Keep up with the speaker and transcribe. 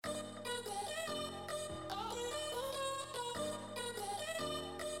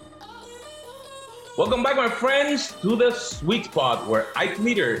Welcome back, my friends, to the sweet spot where IT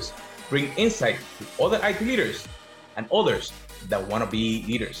leaders bring insight to other IT leaders and others that want to be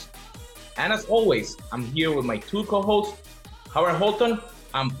leaders. And as always, I'm here with my two co-hosts, Howard Holton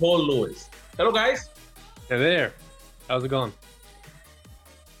and Paul Lewis. Hello, guys. Hey there. How's it going?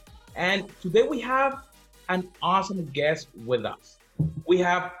 And today we have an awesome guest with us. We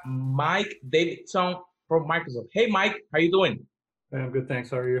have Mike Davidson from Microsoft. Hey, Mike, how you doing? Hey, I'm good, thanks.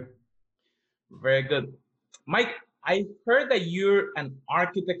 How are you? Very good. Mike, I heard that you're an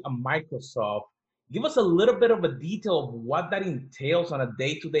architect at Microsoft. Give us a little bit of a detail of what that entails on a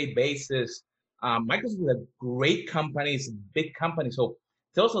day-to-day basis. Microsoft is a great company, it's a big company. So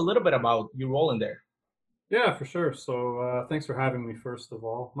tell us a little bit about your role in there. Yeah, for sure. So thanks for having me, first of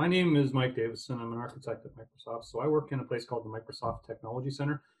all. My name is Mike Davidson. I'm an architect at Microsoft. So I work in a place called the Microsoft Technology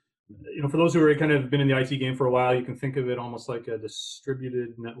Center. For those who are kind of been in the IT game for a while, you can think of it almost like a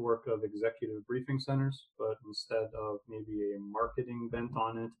distributed network of executive briefing centers, but instead of maybe a marketing bent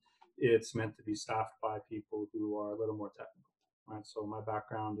on it, it's meant to be staffed by people who are a little more technical, right? So my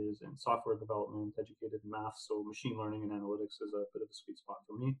background is in software development, educated in math, so machine learning and analytics is a bit of a sweet spot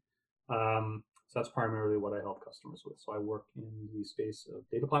for me. So that's primarily what I help customers with. So I work in the space of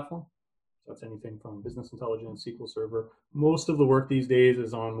data platform. So that's anything from business intelligence, SQL Server. Most of the work these days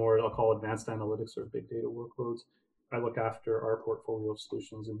is on more, I'll call advanced analytics or big data workloads. I look after our portfolio of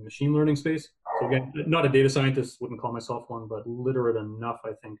solutions in the machine learning space. So again, not a data scientist, wouldn't call myself one, but literate enough,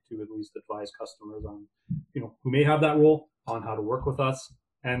 I think, to at least advise customers on, who may have that role, on how to work with us.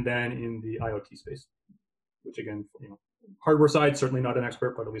 And then in the IoT space, which again, hardware side, certainly not an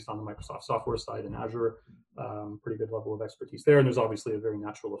expert, but at least on the Microsoft software side and Azure, pretty good level of expertise there. And there's obviously a very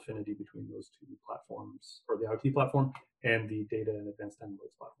natural affinity between those two platforms, or the IoT platform and the data and advanced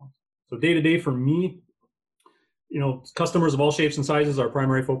analytics platforms. So day to day for me, customers of all shapes and sizes. Our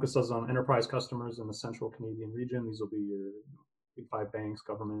primary focus is on enterprise customers in the central Canadian region. These will be your big five banks,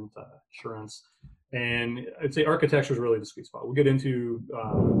 government, insurance. And I'd say architecture is really the sweet spot. We'll get into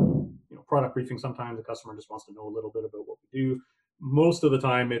product briefing. Sometimes the customer just wants to know a little bit about what we do. Most of the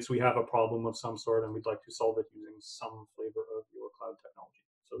time we have a problem of some sort and we'd like to solve it using some flavor of your cloud technology.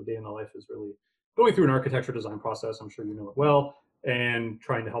 So the day in the life is really going through an architecture design process. I'm sure you know it well, and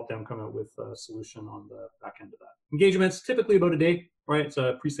trying to help them come out with a solution on the back end of that. Engagement's typically about a day, right? It's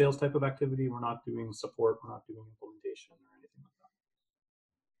a pre-sales type of activity. We're not doing support. We're not doing implementation or anything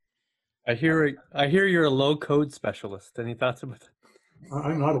like that. I hear you're a low code specialist. Any thoughts about that?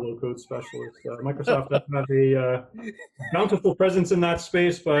 I'm not a low-code specialist. Microsoft doesn't have a bountiful presence in that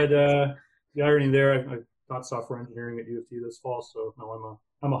space, but the irony there, I taught software engineering at U of T this fall, so no,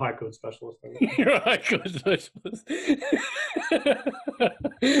 I'm a high-code specialist. You're a high-code specialist.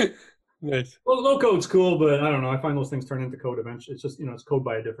 Nice. Well, low-code's cool, but I don't know. I find those things turn into code eventually. It's just, it's code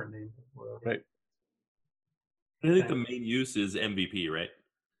by a different name. Right. I think the main use is MVP, right?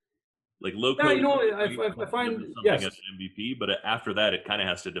 Like low code. Yeah, I find something yes. as an MVP, but after that, it kind of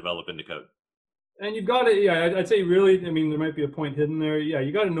has to develop into code. And you've got to, I'd say really, there might be a point hidden there. Yeah,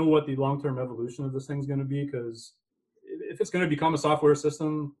 you got to know what the long-term evolution of this thing's going to be, because if it's going to become a software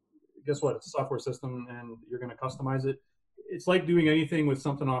system, guess what? It's a software system, and you're going to customize it. It's like doing anything with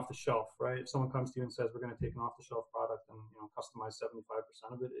something off the shelf, right? If someone comes to you and says, we're going to take an off-the-shelf product and customize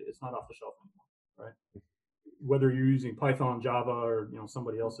 75% of it, it's not off the shelf anymore, right? Whether you're using Python, Java, or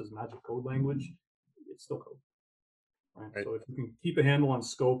somebody else's magic code language, it's still code, right? So if you can keep a handle on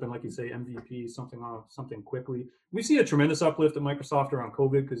scope and, like you say, MVP, something quickly. We see a tremendous uplift at Microsoft around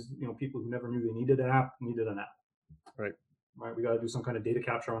COVID because people who never knew they needed an app needed an app. Right. We got to do some kind of data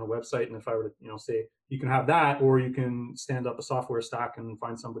capture on a website, and if I were to say you can have that, or you can stand up a software stack and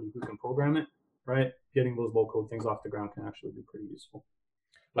find somebody who can program it, right? Getting those low code things off the ground can actually be pretty useful.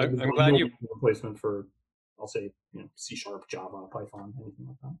 I'm glad you replacement for, I'll say, C#, Java, Python, anything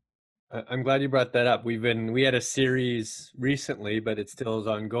like that. I'm glad you brought that up. We had a series recently, but it still is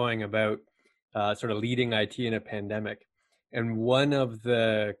ongoing, about sort of leading IT in a pandemic. And one of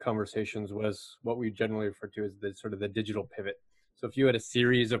the conversations was what we generally refer to as the sort of the digital pivot. So if you had a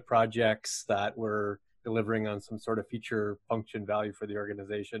series of projects that were delivering on some sort of feature function value for the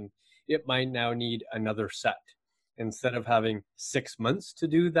organization, it might now need another set. Instead of having 6 months to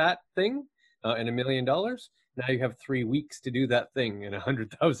do that thing and $1 million, now you have 3 weeks to do that thing and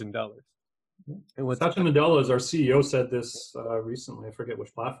 $100,000. And what's Satya Nadella, our CEO, said this recently. I forget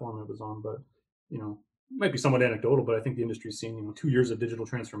which platform it was on, but it might be somewhat anecdotal, but I think the industry's seen 2 years of digital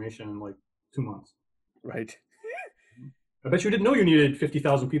transformation in like 2 months. Right. I bet you didn't know you needed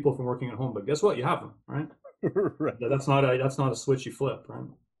 50,000 people from working at home, but guess what? You have them, right? Right. That's not a switch you flip, right?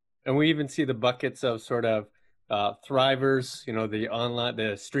 And we even see the buckets of sort of thrivers, the online,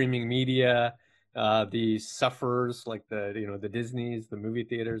 the streaming media, the sufferers, like the the Disneys, the movie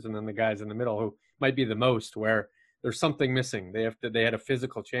theaters, and then the guys in the middle who might be the most, where there's something missing. They had a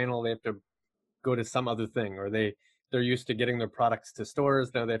physical channel, they have to go to some other thing, or they're used to getting their products to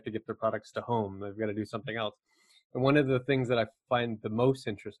stores, now they have to get their products to home, they've got to do something else. And one of the things that I find the most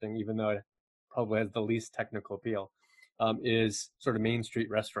interesting, even though it probably has the least technical appeal, is sort of Main Street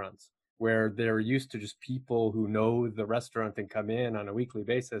restaurants, where they're used to just people who know the restaurant and come in on a weekly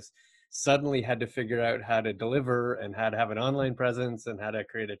basis, suddenly had to figure out how to deliver and how to have an online presence and how to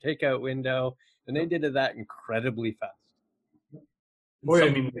create a takeout window. And they did that incredibly fast. Boy, I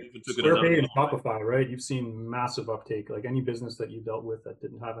mean, took it another SquarePay and level. Shopify, right? You've seen massive uptake. Like any business that you dealt with that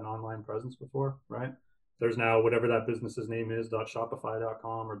didn't have an online presence before, right? There's now whatever that business's name is,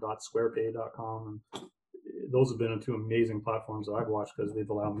 .shopify.com or .squarepay.com. And those have been two amazing platforms that I've watched because they've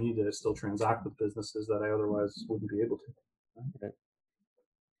allowed me to still transact with businesses that I otherwise wouldn't be able to. Okay.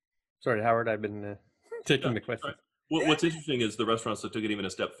 Sorry, Howard, I've been taking the questions. Right. What's interesting is the restaurants that took it even a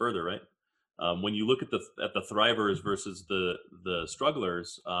step further, right? When you look at the thrivers versus the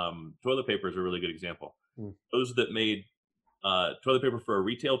strugglers, toilet paper is a really good example. Those that made toilet paper for a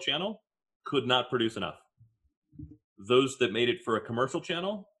retail channel could not produce enough. Those that made it for a commercial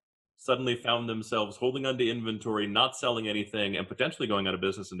channel suddenly found themselves holding onto inventory, not selling anything, and potentially going out of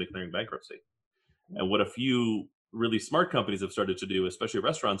business and declaring bankruptcy. And what a few really smart companies have started to do, especially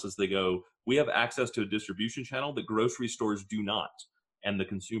restaurants, is they go, we have access to a distribution channel that grocery stores do not, and the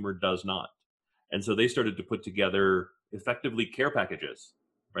consumer does not. And so they started to put together effectively care packages,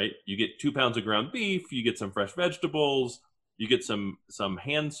 right? You get 2 pounds of ground beef, you get some fresh vegetables, you get some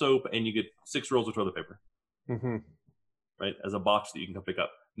hand soap, and you get 6 rolls of toilet paper, right? As a box that you can come pick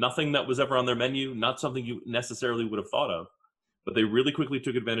up. Nothing that was ever on their menu, not something you necessarily would have thought of, but they really quickly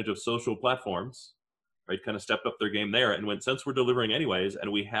took advantage of social platforms, right? Kind of stepped up their game there and went, since we're delivering anyways, and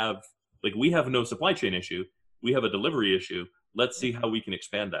we have no supply chain issue, we have a delivery issue, let's see how we can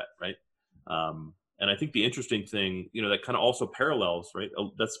expand that, right? And I think the interesting thing, that kind of also parallels, right?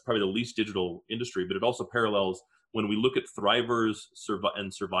 That's probably the least digital industry, but it also parallels when we look at thrivers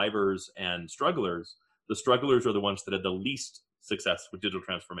and survivors and strugglers. The strugglers are the ones that had the least success with digital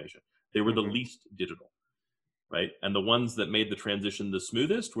transformation. They were the least digital, right? And the ones that made the transition the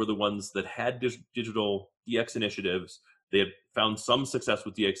smoothest were the ones that had digital DX initiatives. They had found some success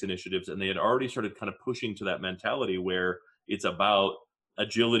with DX initiatives, and they had already started kind of pushing to that mentality where it's about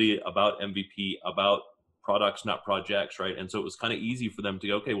agility, about MVP, about products, not projects, right? And so it was kind of easy for them to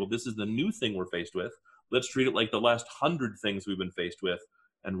go, okay, well, this is the new thing we're faced with. Let's treat it like the last 100 things we've been faced with,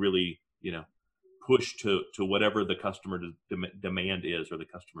 and really, push to whatever the customer demand is or the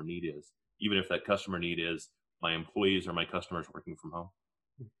customer need is, even if that customer need is my employees or my customers working from home.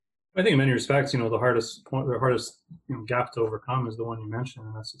 I think in many respects, the hardest gap to overcome is the one you mentioned,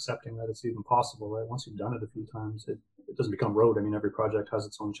 and that's accepting that it's even possible, right? Once you've done it a few times, it doesn't become rote. I mean, every project has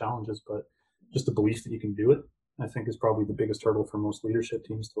its own challenges, but just the belief that you can do it, I think, is probably the biggest hurdle for most leadership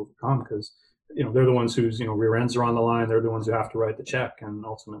teams to overcome, because they're the ones whose rear ends are on the line. They're the ones who have to write the check, and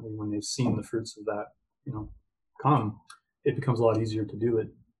ultimately, when they've seen the fruits of that, come, it becomes a lot easier to do it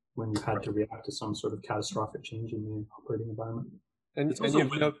when you've had to react to some sort of catastrophic change in the operating environment. And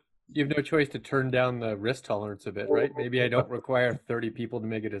you have no choice to turn down the risk tolerance a bit, right? Maybe I don't require 30 people to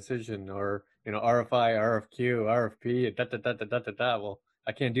make a decision, or RFI, RFQ, RFP, Well,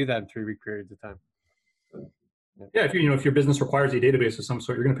 I can't do that in 3-week periods of time. Yeah, if if your business requires a database of some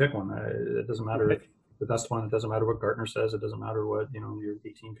sort, you're going to pick one. It doesn't matter if the best one. It doesn't matter what Gartner says. It doesn't matter what your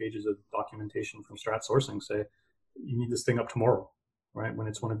 18 pages of documentation from Strat Sourcing say. You need this thing up tomorrow, right? When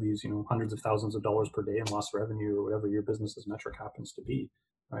it's one of these hundreds of thousands of dollars per day in lost revenue or whatever your business's metric happens to be.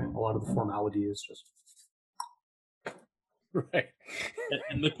 Right. A lot of the formality is just right.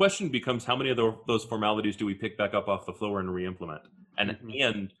 And the question becomes, how many of those formalities do we pick back up off the floor and re-implement?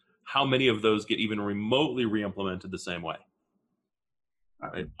 And how many of those get even remotely re-implemented the same way?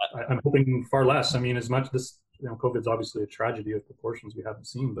 Right? I'm hoping far less. I mean, as much this, COVID's obviously a tragedy of proportions we haven't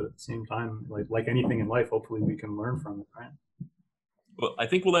seen, but at the same time, like anything in life, hopefully we can learn from it, right? Well, I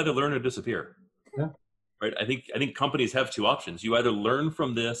think we'll either learn or disappear. Yeah. Right. I think companies have 2 options. You either learn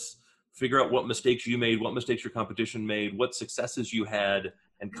from this, figure out what mistakes you made, what mistakes your competition made, what successes you had,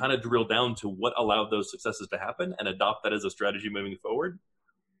 and kind of drill down to what allowed those successes to happen and adopt that as a strategy moving forward.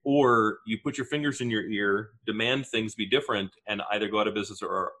 Or you put your fingers in your ear, demand things be different, and either go out of business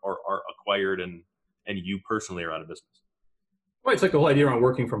or are acquired, and you personally are out of business. Well, it's like the whole idea around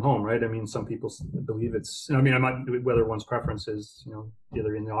working from home, right? I mean, some people believe it's, I'm not, whether one's preference is,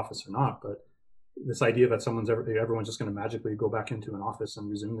 either in the office or not, but this idea that everyone's just going to magically go back into an office and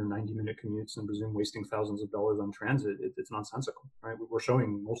resume their 90-minute commutes and resume wasting thousands of dollars on transit, it's nonsensical, right? We're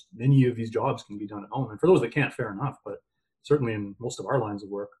showing many of these jobs can be done at home, and for those that can't, fair enough. But certainly in most of our lines of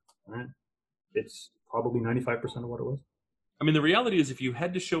work, right, it's probably 95% of what it was. I mean, the reality is, if you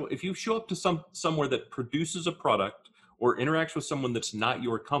show up to somewhere that produces a product or interacts with someone that's not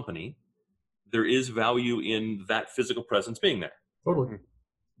your company, there is value in that physical presence being there. Totally.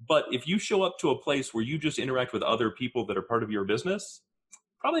 But if you show up to a place where you just interact with other people that are part of your business,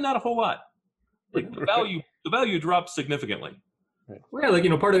 probably not a whole lot. Like the value drops significantly. Well, yeah, like,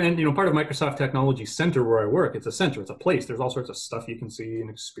 part of Microsoft Technology Center where I work, it's a center, it's a place. There's all sorts of stuff you can see and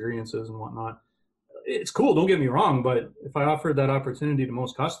experiences and whatnot. It's cool, don't get me wrong, but if I offered that opportunity to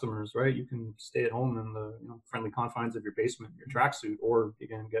most customers, right, you can stay at home in the friendly confines of your basement, your tracksuit, or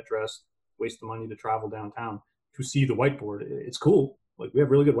again, get dressed, waste the money to travel downtown to see the whiteboard. It's cool. Like, we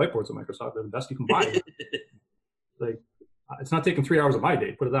have really good whiteboards at Microsoft. They're the best you can buy. Like, it's not taking 3 hours of my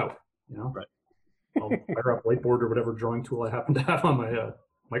day, put it that way, Right. I'll fire up whiteboard or whatever drawing tool I happen to have on my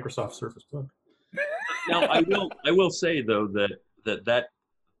Microsoft Surface Book. Now, I will say though that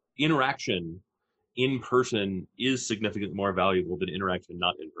interaction in person is significantly more valuable than interaction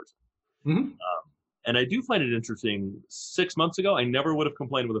not in person. Mm-hmm. And I do find it interesting. 6 months ago, I never would have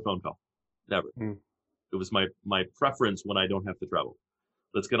complained with a phone call. Never. It was my preference when I don't have to travel.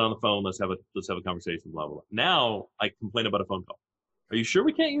 Let's get on the phone. Let's have a conversation. Blah blah blah. Now I complain about a phone call. Are you sure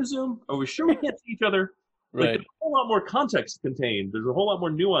we can't use Zoom? Are we sure we can't see each other? Like, Right. there's a whole lot more context contained. There's a whole lot more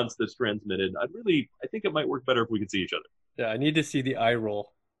nuance that's transmitted. I think it might work better if we could see each other. Yeah, I need to see the eye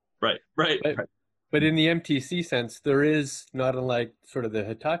roll. Right. But in the MTC sense, there is, not unlike sort of the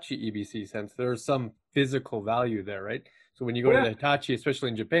Hitachi EBC sense, there's some physical value there, right? So when you go to the Hitachi, especially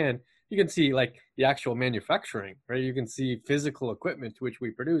in Japan, you can see like the actual manufacturing, right? You can see physical equipment to which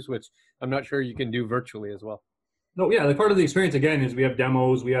we produce, which I'm not sure you can do virtually as well. No, yeah, like part of the experience again is we have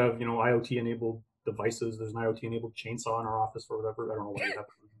demos, we have IoT enabled devices. There's an IoT enabled chainsaw in our office or whatever. I don't know why we have,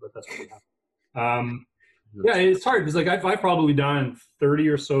 but that's what we have. Yeah, it's hard because like I've probably done 30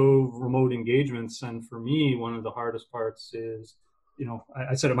 or so remote engagements, and for me, one of the hardest parts is,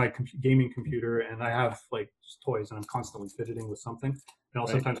 I sit at my gaming computer and I have like just toys, and I'm constantly fidgeting with something, and I'll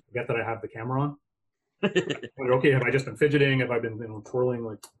sometimes forget that I have the camera on. Okay, have I just been fidgeting? Have I been twirling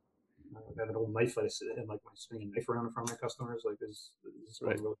like? I have an old knife that I sit in, like my swinging knife around in front of my customers, like is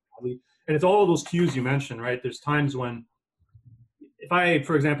going really badly. And it's all of those cues you mentioned, right? There's times when, if I,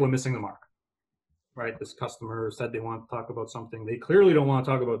 for example, am missing the mark, right? This customer said they want to talk about something. They clearly don't want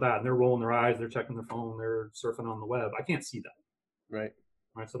to talk about that. And they're rolling their eyes, they're checking their phone, they're surfing on the web. I can't see that. Right.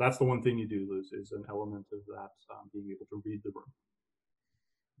 So that's the one thing you do is an element of that, being able to read the room.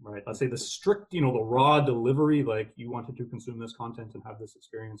 Right. Let's say the strict, the raw delivery, like you wanted to consume this content and have this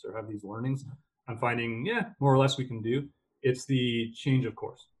experience or have these learnings. I'm finding, more or less we can do. It's the change of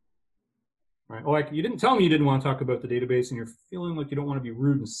course. Right. Oh, you didn't tell me you didn't want to talk about the database, and you're feeling like you don't want to be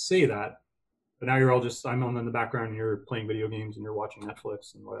rude and say that. But now you're all I'm on in the background and you're playing video games and you're watching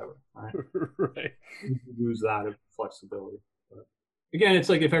Netflix and whatever. Right. Right. You lose that flexibility. But again, it's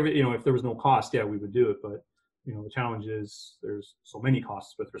like if there was no cost, we would do it. But the challenge is there's so many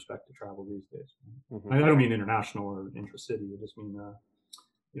costs with respect to travel these days. Mm-hmm. I don't mean international or intra-city. I just mean,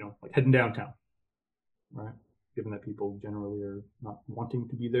 like heading downtown, right? Given that people generally are not wanting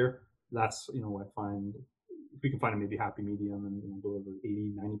to be there, that's, I find if we can find a maybe happy medium and deliver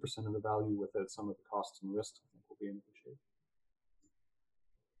 80-90% of the value without some of the costs and risks, I think we'll be in good shape.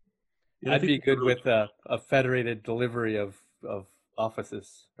 Yeah, I'd be good with a federated delivery of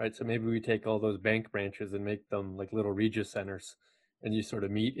offices, right? So maybe we take all those bank branches and make them like little Regis centers, and you sort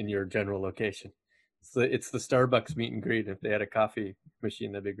of meet in your general location. So it's the Starbucks meet and greet. If they had a coffee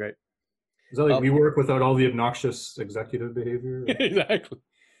machine, that'd be great. Is that like we work without all the obnoxious executive behavior? Exactly.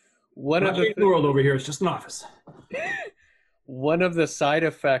 One of the world over here is just an office. One of the side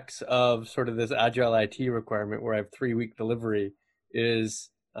effects of sort of this agile IT requirement, where I have 3-week delivery, is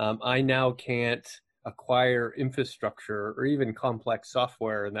I now can't acquire infrastructure or even complex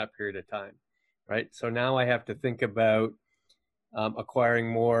software in that period of time, right? So now I have to think about acquiring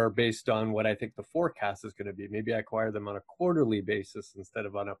more based on what I think the forecast is going to be. Maybe I acquire them on a quarterly basis instead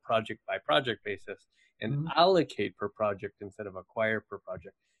of on a project by project basis, and allocate per project instead of acquire per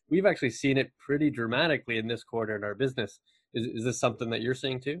project. We've actually seen it pretty dramatically in this quarter in our business. Is this something that you're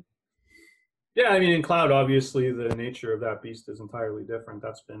seeing too? Yeah, I mean, in cloud, obviously, the nature of that beast is entirely different.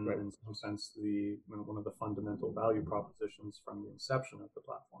 That's been, in some sense, one of the fundamental value propositions from the inception of the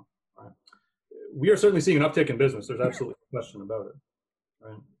platform. Right? We are certainly seeing an uptick in business. There's absolutely no question about it.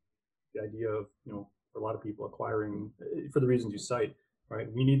 Right? The idea of, for a lot of people acquiring, for the reasons you cite, right?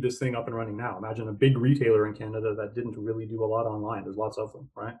 We need this thing up and running now. Imagine a big retailer in Canada that didn't really do a lot online. There's lots of them,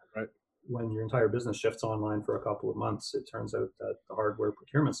 right? Right. When your entire business shifts online for a couple of months, it turns out that the hardware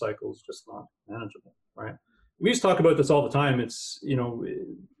procurement cycle is just not manageable, right? We used to talk about this all the time. It's, you know,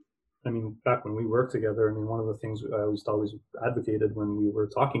 I mean, back when we worked together, I mean, one of the things I always advocated when we were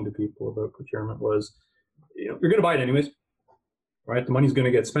talking to people about procurement was, you know, you're going to buy it anyways, right? The money's going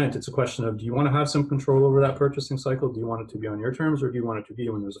to get spent. It's a question of, do you want to have some control over that purchasing cycle? Do you want it to be on your terms, or do you want it to be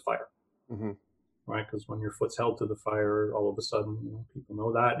when there's a fire? Mm-hmm. Right? Because when your foot's held to the fire, all of a sudden, you know, people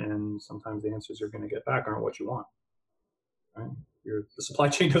know that, and sometimes the answers you're going to get back aren't what you want. Right? The supply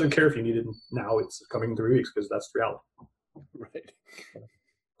chain doesn't care if you need it now; it's coming in 3 weeks because that's the reality. Right.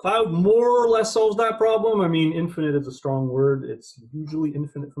 Cloud more or less solves that problem. I mean, infinite is a strong word. It's usually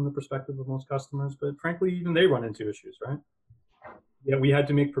infinite from the perspective of most customers, but frankly, even they run into issues, right? Yeah, we had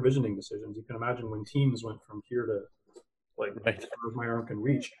to make provisioning decisions. You can imagine when Teams went from here to like Right. my arm can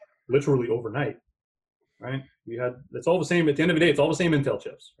reach, literally overnight. Right? It's all the same. At the end of the day, it's all the same Intel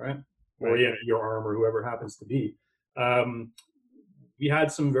chips, right? Or yeah, your ARM or whoever it happens to be. We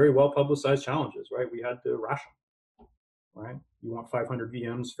had some very well publicized challenges, right? We had to ration, right? You want 500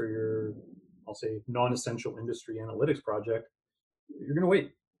 VMs for your, I'll say, non-essential industry analytics project. You're going to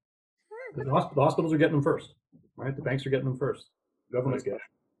wait. The hospitals are getting them first, right? The banks are getting them first. The government's getting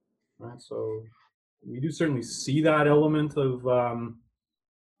them, right? So we do certainly see that element of.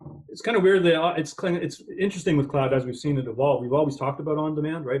 It's kind of weird that it's interesting with cloud as we've seen it evolve. We've always talked about on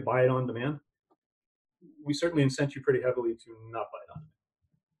demand, right? Buy it on demand. We certainly incent you pretty heavily to not buy it on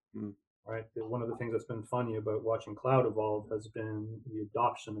demand, right? One of the things that's been funny about watching cloud evolve has been the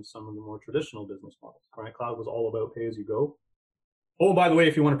adoption of some of the more traditional business models, right? Cloud was all about pay as you go. Oh, by the way,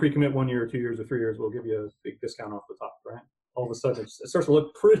 if you want to pre-commit 1 year, 2 years, or 3 years, we'll give you a big discount off the top, right? All of a sudden, it starts to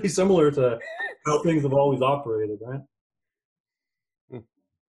look pretty similar to how things have always operated, right?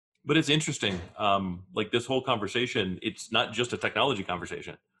 But it's interesting. Like this whole conversation, it's not just a technology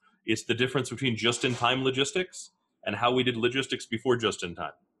conversation. It's the difference between just-in-time logistics and how we did logistics before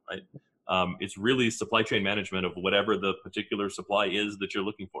just-in-time, right? It's really supply chain management of whatever the particular supply is that you're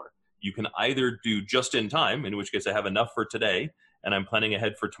looking for. You can either do just-in-time, in which case I have enough for today, and I'm planning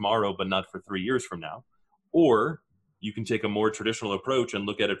ahead for tomorrow, but not for 3 years from now. Or you can take a more traditional approach and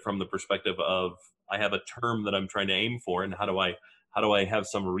look at it from the perspective of, I have a term that I'm trying to aim for, and how do I have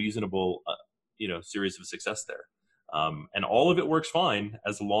some reasonable, series of success there? And all of it works fine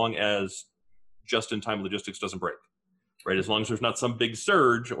as long as just-in-time logistics doesn't break, right? As long as there's not some big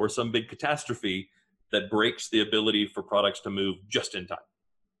surge or some big catastrophe that breaks the ability for products to move just in time.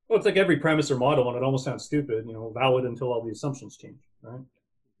 Well, it's like every premise or model, and it almost sounds stupid, valid until all the assumptions change, right?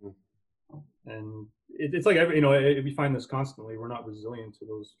 Mm-hmm. And it's like we find this constantly. We're not resilient to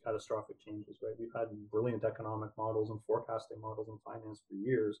those catastrophic changes, right? We've had brilliant economic models and forecasting models in finance for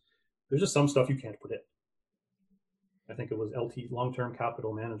years. There's just some stuff you can't predict. I think it was long-term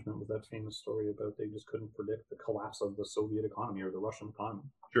capital management was that famous story about they just couldn't predict the collapse of the Soviet economy or the Russian economy.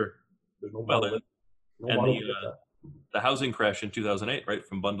 Sure. There's no model. The housing crash in 2008, right,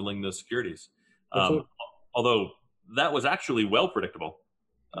 from bundling the securities. Although that was actually well predictable.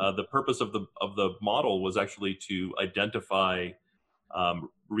 The purpose of the model was actually to identify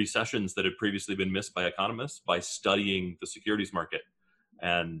recessions that had previously been missed by economists by studying the securities market.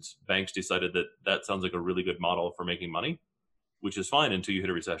 And banks decided that sounds like a really good model for making money, which is fine until you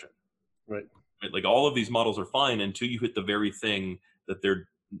hit a recession. Right. Like all of these models are fine until you hit the very thing that they're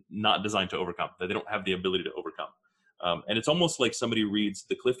not designed to overcome, that they don't have the ability to overcome. And it's almost like somebody reads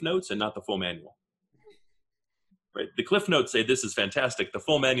the cliff notes and not the full manual. Right? The cliff notes say this is fantastic. The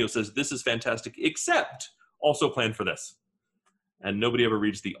full manual says this is fantastic, except also plan for this. And nobody ever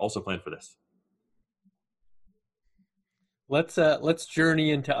reads the also plan for this. Let's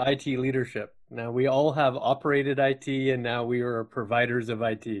journey into IT leadership. Now we all have operated IT, and now we are providers of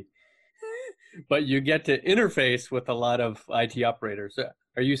IT. But you get to interface with a lot of IT operators.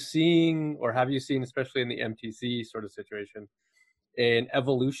 Are you seeing, or have you seen, especially in the MTC sort of situation, an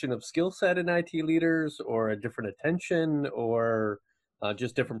evolution of skill set in IT leaders, or a different attention, or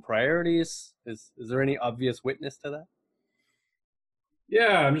just different priorities? Is there any obvious witness to that?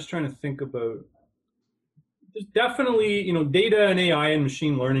 Yeah, I'm just trying to think about. There's definitely, data and AI and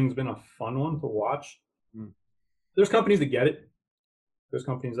machine learning has been a fun one to watch. There's companies that get it. There's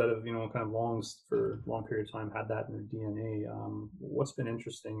companies that have, kind of for a long period of time had that in their DNA. What's been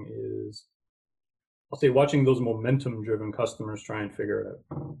interesting is, I'll say, watching those momentum-driven customers try and figure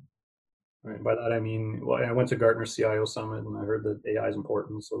it out. Right? By that I mean, I went to Gartner's CIO Summit and I heard that AI is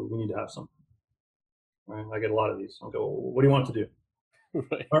important, so we need to have something. Right? I get a lot of these. I'll go, what do you want to do?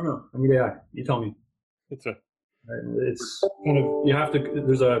 Right. I don't know. I need AI. You tell me. That's right. Right? It's kind of, you have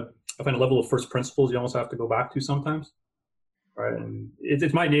to, I find a level of first principles you almost have to go back to sometimes. Right. And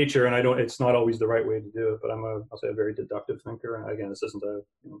it's my nature, and it's not always the right way to do it, but I'll say a very deductive thinker. And again, this isn't a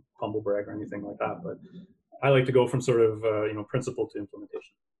humble brag or anything like that, but I like to go from sort of, principle to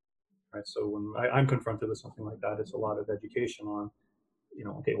implementation. Right. So when I'm confronted with something like that, it's a lot of education on,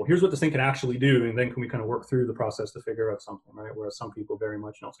 okay, well, here's what this thing can actually do. And then can we kind of work through the process to figure out something, right? Whereas some people very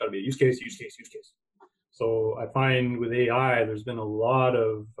much, it's got to be a use case. So I find with AI, there's been a lot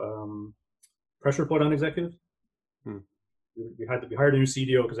of pressure put on executives. We hired a new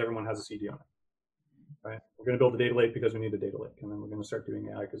CDO because everyone has a CDO now, right? We're going to build a data lake because we need a data lake, and then we're going to start doing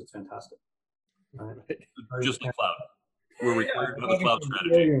AI because it's fantastic. Right? Just like cloud. We're required to have a cloud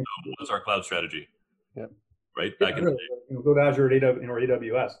strategy. So what's our cloud strategy? Yep. Right? Back in the day. Go to Azure or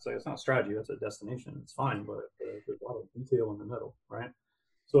AWS. It's like, it's not a strategy, that's a destination. It's fine, but there's a lot of detail in the middle, right?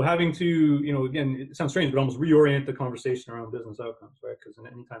 So having to, again, it sounds strange, but almost reorient the conversation around business outcomes, right? Because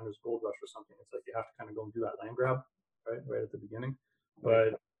anytime there's gold rush or something, it's like you have to kind of go and do that land grab, right at the beginning.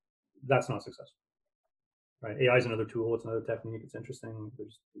 But that's not successful. Right? AI is another tool. It's another technique. It's interesting.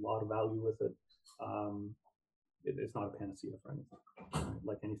 There's a lot of value with it. It's not a panacea for anything. Right?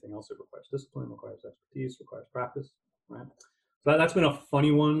 Like anything else, it requires discipline, requires expertise, requires practice. Right? So that's been a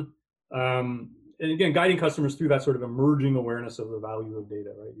funny one. And again, guiding customers through that sort of emerging awareness of the value of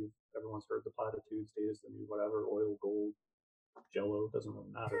data. Right? Everyone's heard the platitudes: data is the new whatever, oil, gold, Jello, doesn't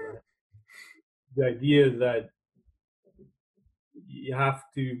really matter. Right? The idea that you have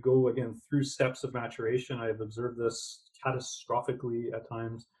to go again through steps of maturation. I've observed this catastrophically at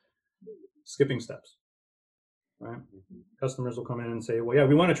times, skipping steps. Right? Customers will come in and say, well, yeah,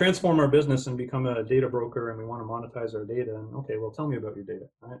 we want to transform our business and become a data broker, and we want to monetize our data. And okay, well, tell me about your data.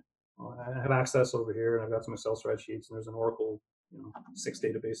 Right? Well, I have access over here, and I've got some Excel spreadsheets, and there's an Oracle 6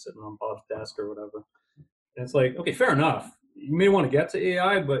 database sitting on Bob's desk or whatever. And it's like, okay, fair enough. You may want to get to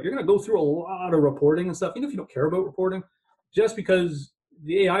AI, but you're going to go through a lot of reporting and stuff, even if you don't care about reporting, just because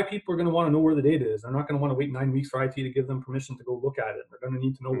the AI people are going to want to know where the data is. They're not going to want to wait 9 weeks for IT to give them permission to go look at it. They're going to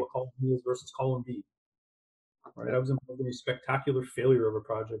need to know what column A is versus column B. Right? I was involved in a spectacular failure of a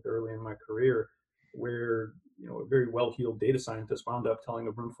project early in my career where a very well-heeled data scientist wound up telling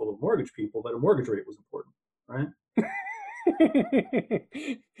a room full of mortgage people that a mortgage rate was important. Right?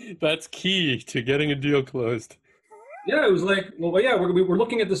 That's key to getting a deal closed. Yeah, it was like, well, yeah, we're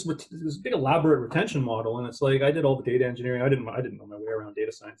looking at this big elaborate retention model, and it's like I did all the data engineering. I didn't know my way around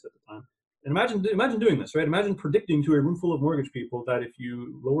data science at the time. And imagine doing this, right? Imagine predicting to a room full of mortgage people that if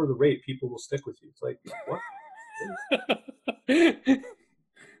you lower the rate, people will stick with you. It's like, what?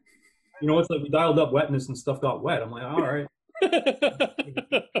 It's like we dialed up wetness and stuff got wet. I'm like, all right.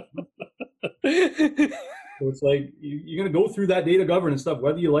 So it's like you're going to go through that data governance stuff,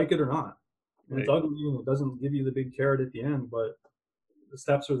 whether you like it or not. And it's ugly, and it doesn't give you the big carrot at the end, but the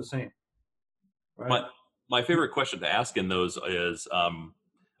steps are the same. Right? My favorite question to ask in those is,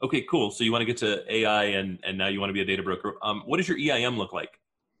 okay, cool. So you want to get to AI, and now you want to be a data broker. What does your EIM look like?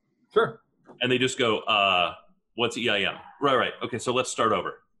 Sure. And they just go, what's EIM? Right. Okay, so let's start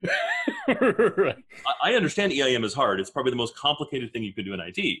over. Right. I understand EIM is hard. It's probably the most complicated thing you can do in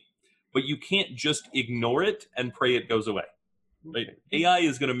IT, but you can't just ignore it and pray it goes away. Right? AI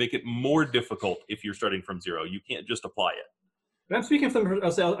is going to make it more difficult if you're starting from zero. You can't just apply it. And I'm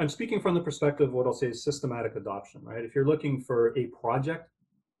speaking from the perspective of what I'll say is systematic adoption. Right? If you're looking for a project,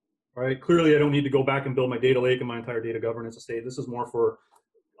 right? Clearly, I don't need to go back and build my data lake and my entire data governance estate. This is more for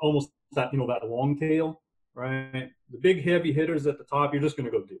almost that that long tail. Right? The big heavy hitters at the top, you're just going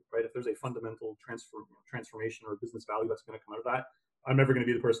to go do. Right? If there's a fundamental transformation or business value that's going to come out of that, I'm never going to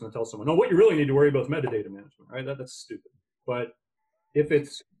be the person to tell someone, no, what you really need to worry about is metadata management. Right? That's stupid. But if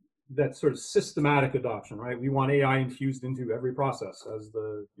it's that sort of systematic adoption, right? We want AI infused into every process, as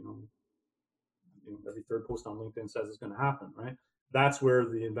the every third post on LinkedIn says is going to happen, right? That's where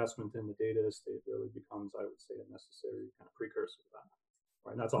the investment in the data estate really becomes, I would say, a necessary kind of precursor to that.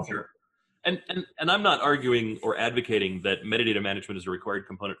 Right? And that's often sure. And I'm not arguing or advocating that metadata management is a required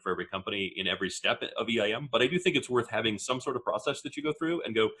component for every company in every step of EIM, but I do think it's worth having some sort of process that you go through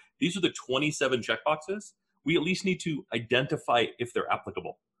and go, these are the 27 checkboxes. We at least need to identify if they're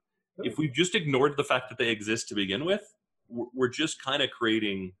applicable. If we've just ignored the fact that they exist to begin with, we're just kind of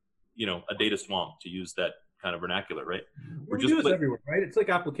creating, a data swamp, to use that kind of vernacular, right? We do this everywhere, right? It's like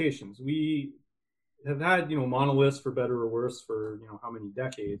applications. We have had, monoliths for better or worse for, how many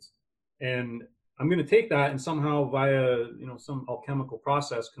decades. And I'm going to take that and somehow via, some alchemical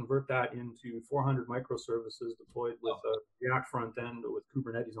process, convert that into 400 microservices deployed with a React front end or with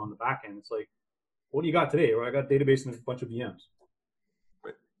Kubernetes on the back end. It's like, what do you got today? Well, I got a database and a bunch of VMs.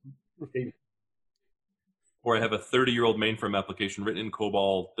 Right. Maybe. or I have a 30-year-old mainframe application written in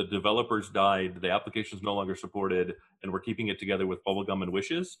COBOL, the developers died, the application's no longer supported, and we're keeping it together with bubblegum and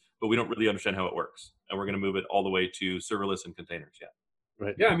wishes, but we don't really understand how it works. And we're going to move it all the way to serverless and containers. Yeah.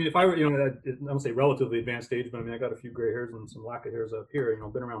 Right. Yeah, I mean, if I were, I don't say relatively advanced age, but I mean, I got a few gray hairs and some lack of hairs up here.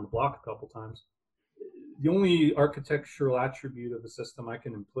 Been around the block a couple times. The only architectural attribute of the system I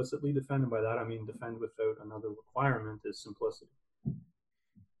can implicitly defend, and by that I mean defend without another requirement, is simplicity.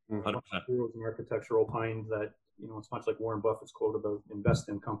 100%. An architecture opined that it's much like Warren Buffett's quote about invest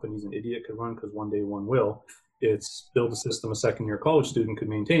in companies an idiot could run because one day one will. It's build a system a second-year college student could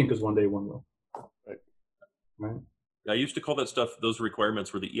maintain because one day one will. Right. I used to call that stuff, those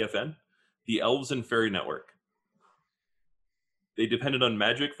requirements were the EFN, the elves and fairy network. They depended on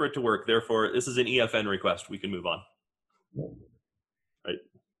magic for it to work. Therefore, this is an EFN request. We can move on. Right?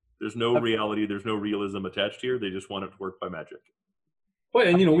 There's no reality. There's no realism attached here. They just want it to work by magic. Well,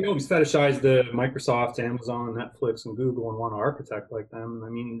 and we always fetishize the Microsoft, Amazon, Netflix, and Google and want to architect like them. I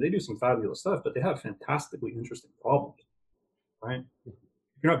mean, they do some fabulous stuff, but they have fantastically interesting problems, right?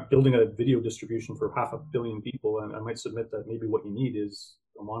 You're not building a video distribution for 500 million people. I might submit that maybe what you need is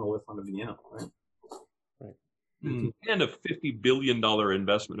a monolith on a VM, right? Right. And a $50 billion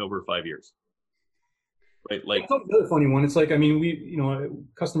investment over 5 years. Right? Like, that's another funny one. It's like, I mean,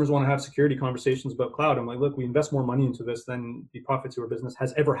 customers want to have security conversations about cloud. I'm like, look, we invest more money into this than the profits your business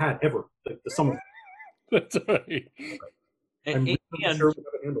has ever had, ever. Like the sum of That's right. and sure we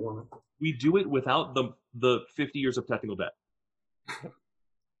have a handle on it. We do it without the 50 years of technical debt.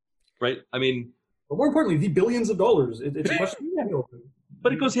 Right? I mean, but more importantly, the billions of dollars. It's a question.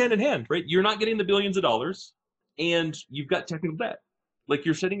 But it goes hand in hand, right? You're not getting the billions of dollars, and you've got technical debt. Like,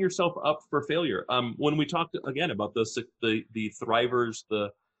 you're setting yourself up for failure. When we talked again about the thrivers,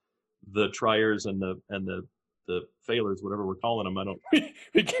 the triers, and the failers, whatever we're calling them, I don't.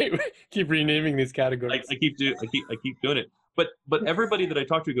 we keep renaming these categories. I keep doing it. But everybody that I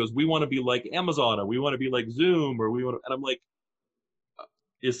talk to goes, we want to be like Amazon, or we want to be like Zoom, or we want to, and I'm like,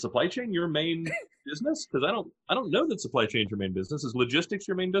 is supply chain your main business? Because I don't know that supply chain is your main business. Is logistics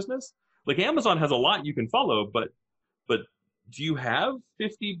your main business? Like, Amazon has a lot you can follow, but do you have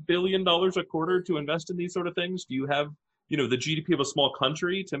 $50 billion a quarter to invest in these sort of things? Do you have the GDP of a small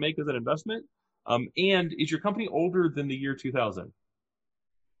country to make as an investment? And is your company older than the year 2000?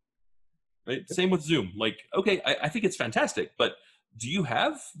 Right? Same with Zoom. Like, okay, I think it's fantastic, but do you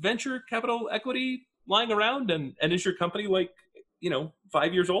have venture capital equity lying around? And is your company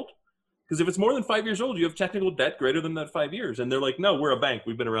 5 years old? Because if it's more than 5 years old, you have technical debt greater than that 5 years. And they're like, no, we're a bank.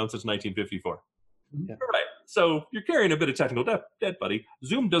 We've been around since 1954. Yeah. Right. So you're carrying a bit of technical debt, buddy.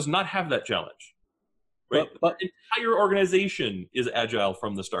 Zoom does not have that challenge. Right? But the entire organization is agile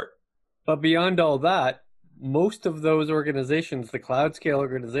from the start. But beyond all that, most of those organizations, the cloud scale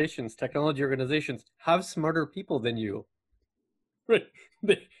organizations, technology organizations, have smarter people than you. Right?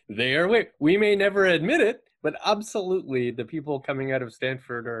 They are. We may never admit it, but absolutely, the people coming out of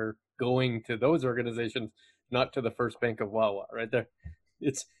Stanford are going to those organizations, not to the First Bank of Wawa, right there.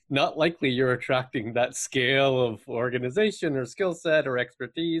 It's not likely you're attracting that scale of organization or skill set or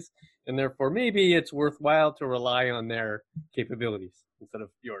expertise, and therefore maybe it's worthwhile to rely on their capabilities instead of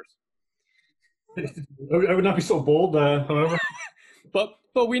yours. I would not be so bold, however.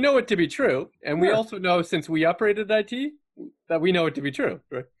 But we know it to be true, and we also know, since we operated IT, that we know it to be true,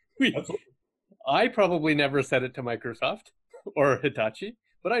 right? I probably never said it to Microsoft or Hitachi,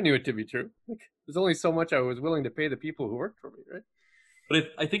 but I knew it to be true. There's only so much I was willing to pay the people who worked for me, right?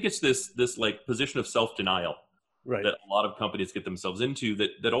 But I think it's this like position of self-denial, right, that a lot of companies get themselves into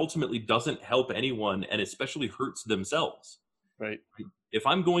that ultimately doesn't help anyone, and especially hurts themselves. Right. If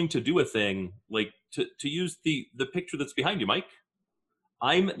I'm going to do a thing, like to use the picture that's behind you, Mike,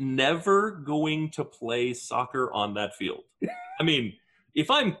 I'm never going to play soccer on that field. I mean, if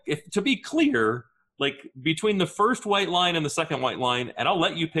to be clear, like between the first white line and the second white line, and I'll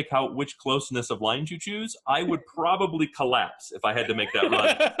let you pick out which closeness of lines you choose, I would probably collapse if I had to make that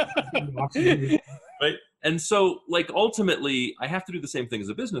run. Right? And so, like, ultimately, I have to do the same thing as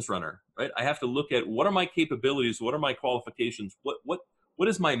a business runner, right? I have to look at, what are my capabilities? What are my qualifications? What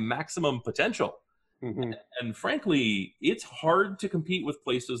is my maximum potential? Mm-hmm. And frankly, it's hard to compete with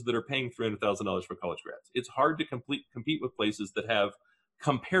places that are paying $300,000 for college grads. It's hard to compete with places that have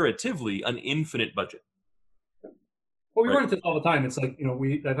comparatively an infinite budget. Well, we run into this all the time. It's like,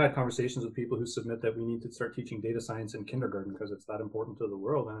 I've had conversations with people who submit that we need to start teaching data science in kindergarten because it's that important to the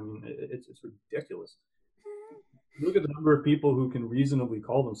world. And I mean, it's ridiculous. Look at the number of people who can reasonably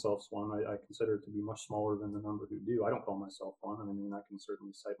call themselves one. I consider it to be much smaller than the number who do. I don't call myself one. I mean, I can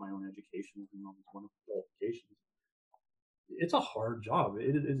certainly cite my own education and all these wonderful qualifications. It's a hard job.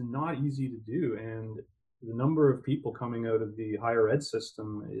 It is not easy to do. And the number of people coming out of the higher ed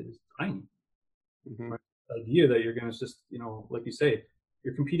system is tiny. Mm-hmm. Right? The idea that you're going to just, you know, like you say,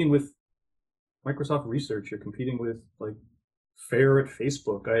 you're competing with Microsoft Research, you're competing with like Fair at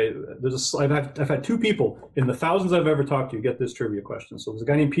Facebook. I've had two people in the thousands I've ever talked to get this trivia question. So there's a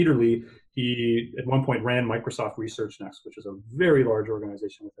guy named Peter Lee. He at one point ran Microsoft Research Next, which is a very large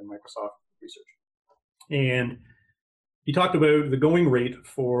organization within Microsoft Research. And he talked about the going rate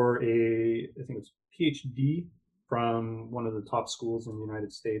for I think it's PhD from one of the top schools in the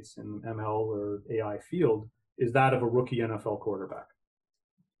United States in ML or AI field is that of a rookie NFL quarterback.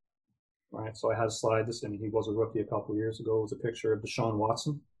 Right, so I had a slide. I mean, he was a rookie a couple of years ago. It was a picture of Deshaun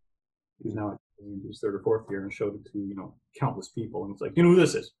Watson, who's now in his third or fourth year, and showed it to, you know, countless people. And it's like, you know who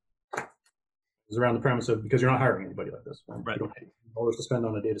this is? It was around the premise of, because you're not hiring anybody like this, right? Right. You don't have dollars to spend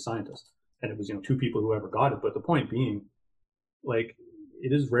on a data scientist. And it was, you know, two people who ever got it. But the point being, like,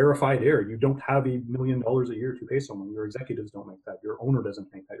 it is rarefied air. You don't have $1 million a year to pay someone. Your executives don't make that. Your owner doesn't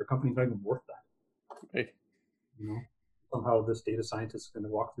make that. Your company's not even worth that. Right. You know? Somehow this data scientist is going to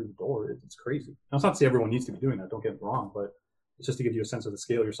walk through the door. It's crazy. Now, it's not to say everyone needs to be doing that. Don't get me wrong, but it's just to give you a sense of the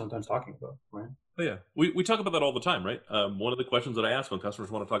scale you're sometimes talking about, right? Oh yeah, we talk about that all the time, right? One of the questions that I ask when customers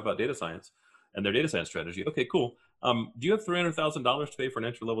want to talk about data science and their data science strategy. Okay, cool. Do you have $300,000 to pay for an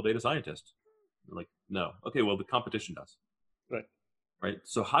entry-level data scientist? They're like, no. Okay, well the competition does. Right. Right.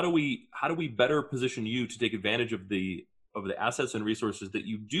 So how do we better position you to take advantage of the assets and resources that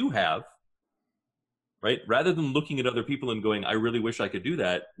you do have? Right? Rather than looking at other people and going, I really wish I could do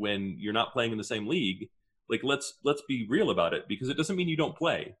that when you're not playing in the same league. Like, let's be real about it, because it doesn't mean you don't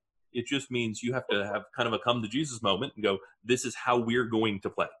play. It just means you have to have kind of a come to Jesus moment and go, this is how we're going to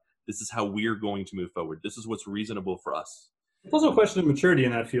play. This is how we're going to move forward. This is what's reasonable for us. It's also a question of maturity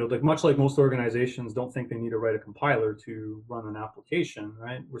in that field. Like, much like most organizations don't think they need to write a compiler to run an application,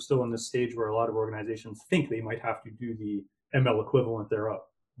 right? We're still in this stage where a lot of organizations think they might have to do the ML equivalent thereof.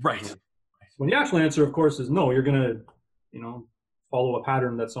 Right. When the actual answer, of course, is no. You're going to, you know, follow a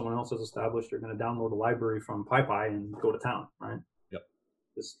pattern that someone else has established. You're going to download a library from PyPy and go to town, right? Yep.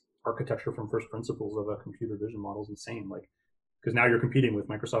 This architecture from first principles of a computer vision model is insane. Like, because now you're competing with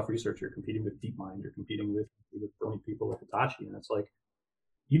Microsoft Research, you're competing with DeepMind, you're competing with brilliant people like Hitachi, and it's like,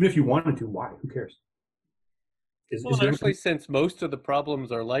 even if you wanted to, why? Who cares? Actually, since most of the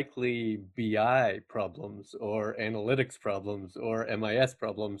problems are likely BI problems or analytics problems or MIS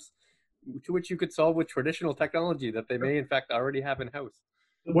problems, which you could solve with traditional technology that they may in fact already have in-house.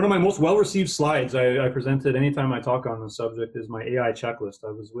 One of my most well-received slides I presented anytime I talk on the subject is my AI checklist.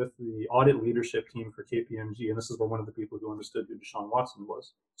 I was with the audit leadership team for KPMG, and this is where one of the people who understood who Deshaun Watson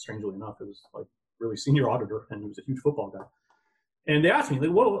was. Strangely enough, it was like really senior auditor, and he was a huge football guy. And they asked me, like,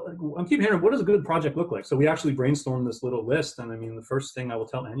 I'm keep hearing, what does a good project look like? So we actually brainstormed this little list, and I mean, the first thing I will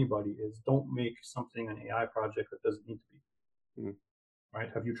tell anybody is don't make something an AI project that doesn't need to be. Right?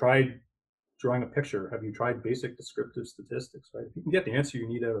 Have you tried drawing a picture? Have you tried basic descriptive statistics? Right? If you can get the answer you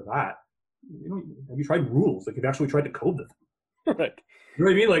need out of that, you know, have you tried rules? Like, you've actually tried to code the thing. Right. You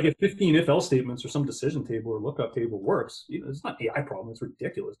know what I mean? Like, if 15 if-else statements or some decision table or lookup table works, you know, it's not an AI problem. It's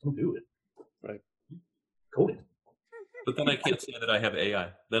ridiculous. Don't do it. Right. Code it. But then I can't say that I have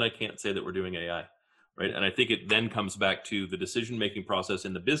AI. Then I can't say that we're doing AI, right? And I think it then comes back to the decision-making process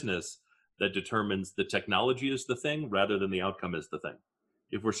in the business that determines the technology is the thing rather than the outcome is the thing.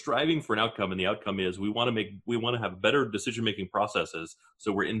 If we're striving for an outcome and the outcome is we want to have better decision-making processes,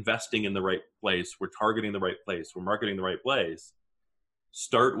 so we're investing in the right place, we're targeting the right place, we're marketing the right place,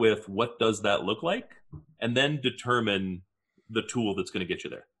 start with what does that look like, and then determine the tool that's going to get you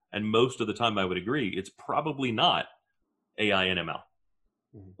there. And most of the time I would agree, it's probably not AI and ML.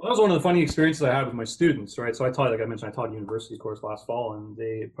 Well, that was one of the funny experiences I had with my students, right? So I taught, like I mentioned, I taught a university course last fall, and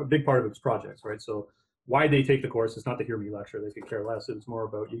a big part of it was projects, right? So why they take the course is not to hear me lecture, they could care less. It's more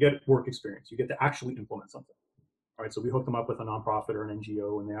about you get work experience, you get to actually implement something, right? So we hooked them up with a nonprofit or an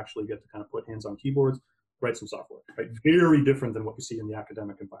NGO, and they actually get to kind of put hands on keyboards, write some software, right? Very different than what we see in the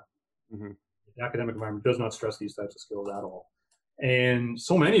academic environment. The academic environment does not stress these types of skills at all. And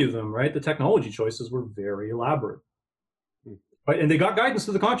so many of them, right, the technology choices were very elaborate. Right, and they got guidance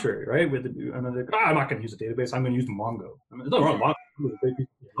to the contrary, right? I'm not going to use a database. I'm going to use Mongo. I mean, there's nothing wrong with Mongo. It's a great piece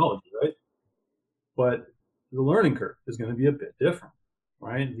of technology, right? But the learning curve is going to be a bit different,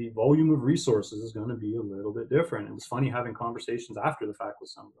 right? The volume of resources is going to be a little bit different. And it's funny having conversations after the fact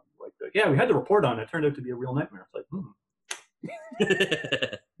with some of them. Like, yeah, we had to report on it. It turned out to be a real nightmare. It's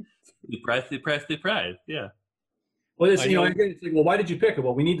like, The prize. Yeah. Well, it's, again, it's like, well, why did you pick it?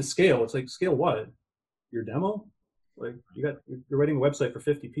 Well, we need to scale. It's like, scale what? Your demo? Like, you're writing a website for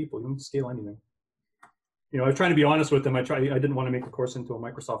 50 people. You don't need to scale anything. I was trying to be honest with them. I didn't want to make the course into a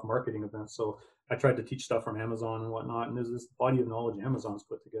Microsoft marketing event, so I tried to teach stuff from Amazon and whatnot. And there's this body of knowledge Amazon's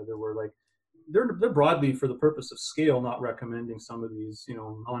put together where like they're broadly for the purpose of scale, not recommending some of these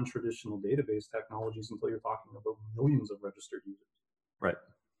non-traditional database technologies until you're talking about millions of registered users. Right.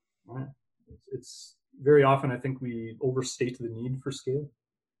 Right. It's very often I think we overstate the need for scale.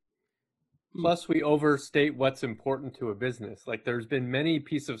 Plus, we overstate what's important to a business. Like there's been many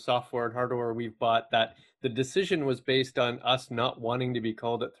pieces of software and hardware we've bought that the decision was based on us not wanting to be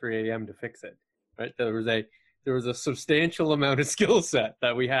called at 3 a.m. to fix it. Right? There was a substantial amount of skill set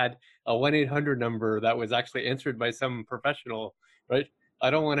that we had a 1-800 number that was actually answered by some professional. Right? I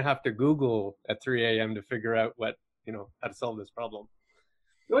don't want to have to Google at 3 a.m. to figure out how to solve this problem.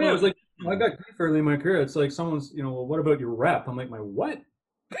 Oh yeah, it was like I got grief early in my career. It's like someone's, well, what about your rep? I'm like, my what?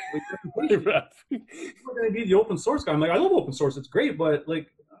 Like, we're going to be the open source guy. I'm like, I love open source. It's great, but like,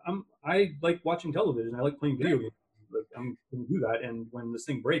 I like watching television. I like playing video games. Like, I'm going to do that. And when this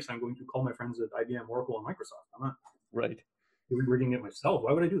thing breaks, I'm going to call my friends at IBM, Oracle, and Microsoft. I'm not rigging it myself.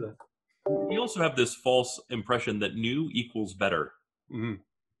 Why would I do that? We also have this false impression that new equals better. Mm-hmm.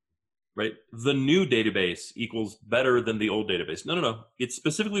 Right? The new database equals better than the old database. No. It's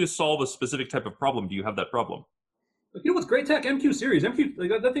specifically to solve a specific type of problem. Do you have that problem? Like, what's great tech? MQ series. MQ,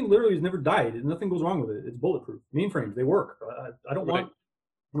 like, that thing literally has never died. Nothing goes wrong with it. It's bulletproof. Mainframes, they work. I don't want,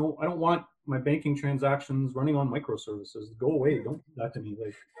 I don't want my banking transactions running on microservices. Go away. Don't do that to me.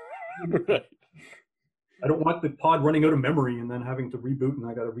 Like, I don't want the pod running out of memory and then having to reboot and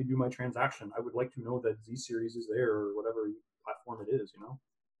I got to redo my transaction. I would like to know that Z series is there or whatever platform it is.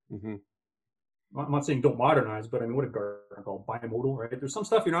 Mm-hmm. I'm not saying don't modernize, but I mean, what did Gartner call bimodal, right? There's some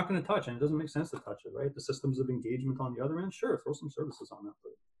stuff you're not going to touch, and it doesn't make sense to touch it, right? The systems of engagement on the other end, sure, throw some services on that,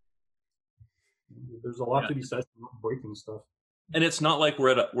 but there's a lot to be said for breaking stuff. And it's not like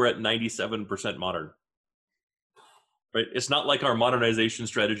we're at 97% modern, right? It's not like our modernization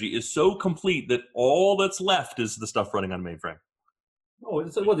strategy is so complete that all that's left is the stuff running on mainframe. No,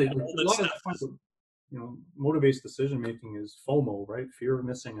 it's motivates decision making is FOMO, right? Fear of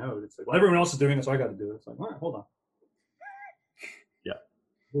missing out. It's like, well, everyone else is doing it, so I got to do it. It's like, all right, hold on. Yeah.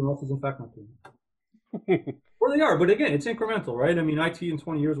 Everyone else is in fact not doing it. Or they are, but again, it's incremental, right? I mean, IT in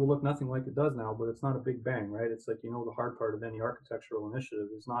 20 years will look nothing like it does now, but it's not a big bang, right? It's like, the hard part of any architectural initiative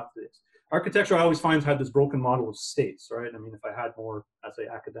is not this. Architecture, I always find, had this broken model of states, right? I mean, if I had more, I'd say,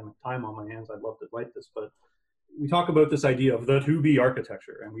 academic time on my hands, I'd love to write this, but we talk about this idea of the to-be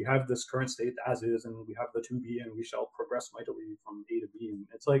architecture, and we have this current state as is, and we have the to-be, and we shall progress mightily from A to B. And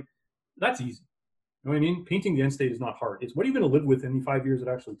it's like, that's easy. You know what I mean? Painting the end state is not hard. It's what are you going to live with in the 5 years it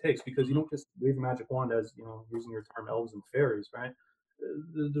actually takes, because you don't just wave a magic wand as, using your term elves and fairies, right?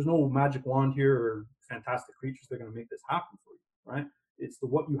 There's no magic wand here or fantastic creatures that are going to make this happen for you, right? It's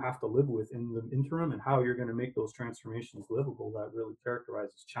what you have to live with in the interim and how you're going to make those transformations livable that really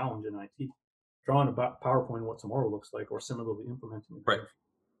characterizes challenge in IT. Drawing a PowerPoint what tomorrow looks like, or similarly implementing it. Right.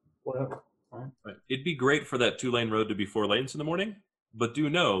 Whatever. Right. It'd be great for that 2-lane road to be 4 lanes in the morning, but do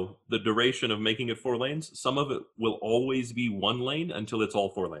know the duration of making it 4 lanes, some of it will always be 1 lane until it's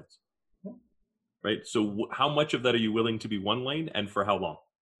all 4 lanes. Yeah. Right. So how much of that are you willing to be 1 lane, and for how long?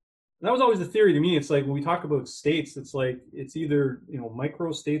 That was always the theory to me. It's like when we talk about states, it's like it's either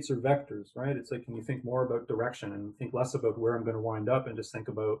micro states or vectors, right? It's like, can you think more about direction and think less about where I'm going to wind up and just think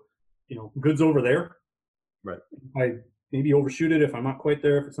about goods over there. Right. I maybe overshoot it if I'm not quite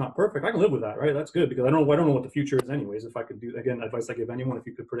there. If it's not perfect, I can live with that, right? That's good, because I don't know what the future is anyways. If I could do, again, advice I give anyone, if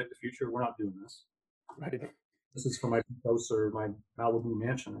you could predict the future, we're not doing this. Right. This is for my house or my Malibu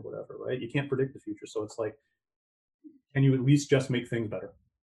mansion or whatever, right? You can't predict the future. So it's like, can you at least just make things better?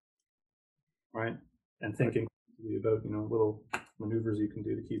 Right. And thinking about, little maneuvers you can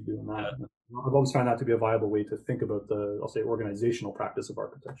do to keep doing that. Yeah. I've always found that to be a viable way to think about the, I'll say, organizational practice of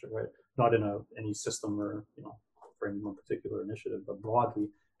architecture, right? Not in any system or, for any one particular initiative, but broadly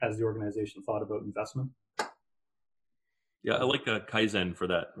as the organization thought about investment. Yeah, I like Kaizen for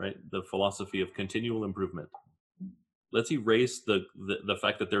that, right? The philosophy of continual improvement. Let's erase the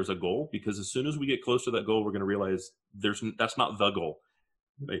fact that there's a goal, because as soon as we get close to that goal, we're going to realize that's not the goal.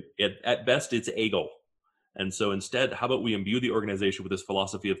 Right? At best, it's a goal. And so instead, how about we imbue the organization with this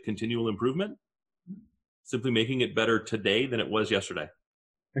philosophy of continual improvement, simply making it better today than it was yesterday.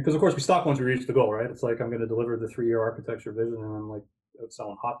 Because of course we stop once we reach the goal, right? It's like, I'm going to deliver the 3-year architecture vision and I'm like out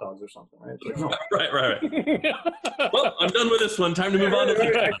selling hot dogs or something, right? Like, no. Right. Well, I'm done with this one. Time to move on.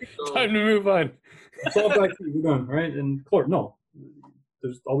 Time to move on. Solved IT, we're done, right? And no,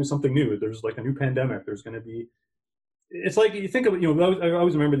 there's always something new. There's like a new pandemic. There's going to be, it's like, you think of it, I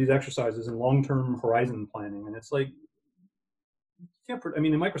always remember these exercises in long-term horizon planning, and it's like, you can't. I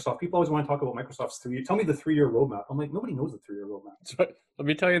mean, in Microsoft, people always want to talk about Microsoft's Tell me the 3-year roadmap. I'm like, nobody knows the 3-year roadmap. So, let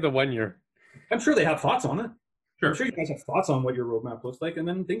me tell you the 1 year. I'm sure they have thoughts on it. Sure. I'm sure you guys have thoughts on what your roadmap looks like, and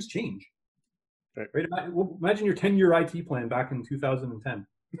then things change. Right. Imagine your 10-year IT plan back in 2010.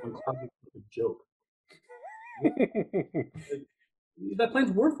 It's probably a joke. That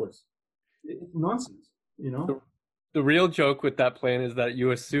plan's worthless. It's nonsense, you know? The real joke with that plan is that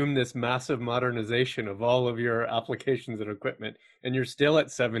you assume this massive modernization of all of your applications and equipment, and you're still at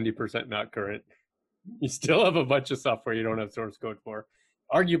 70% not current. You still have a bunch of software you don't have source code for.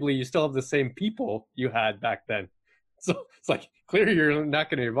 Arguably, you still have the same people you had back then. So it's like, clearly you're not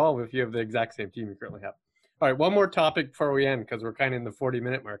going to evolve if you have the exact same team you currently have. All right, one more topic before we end, because we're kind of in the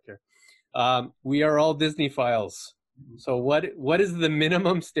 40-minute mark here. We are all Disney files. So what is the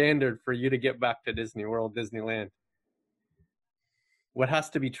minimum standard for you to get back to Disney World, Disneyland? What has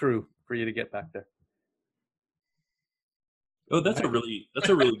to be true for you to get back there? Oh, that's a really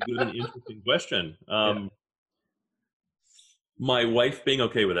good and interesting question. My wife being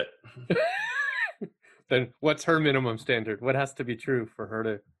okay with it. Then what's her minimum standard? What has to be true for her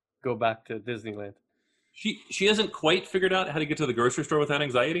to go back to Disneyland? She hasn't quite figured out how to get to the grocery store without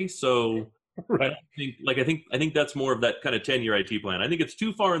anxiety. So right. I think that's more of that kind of 10-year IT plan. I think it's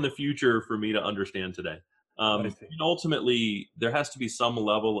too far in the future for me to understand today. And ultimately, there has to be some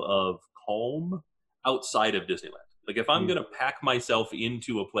level of calm outside of Disneyland. Like if I'm going to pack myself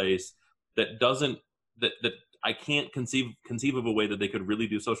into a place that doesn't that I can't conceive of a way that they could really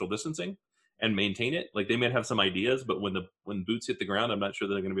do social distancing and maintain it. Like they might have some ideas, but when boots hit the ground, I'm not sure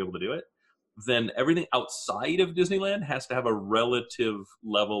that they're going to be able to do it. Then everything outside of Disneyland has to have a relative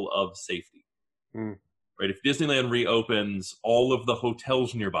level of safety. Right? If Disneyland reopens, all of the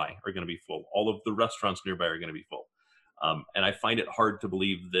hotels nearby are going to be full. All of the restaurants nearby are going to be full. And I find it hard to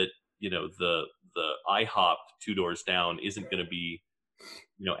believe that, the IHOP 2 doors down isn't going to be,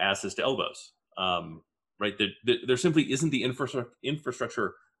 asses to elbows. Right? There simply isn't the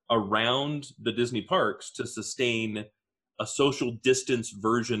infrastructure around the Disney parks to sustain a social distance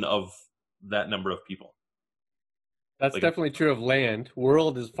version of that number of people. That's definitely true of land.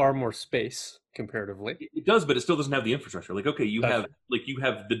 World is far more space comparatively. It does, but it still doesn't have the infrastructure. Like, okay, you have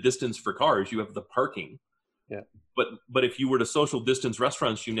the distance for cars, you have the parking. Yeah. But if you were to social distance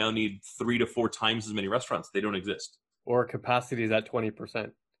restaurants, you now need 3 to 4 times as many restaurants. They don't exist. Or capacity is at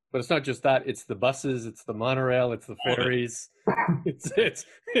 20%. But it's not just that. It's the buses, it's the monorail, it's the ferries.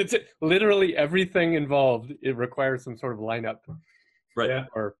 It's literally everything involved. It requires some sort of lineup. Right. Yeah.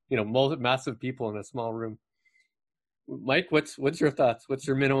 Or, massive people in a small room. Mike, what's your thoughts? What's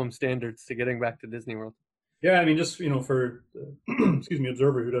your minimum standards to getting back to Disney World? Yeah, I mean, just, for,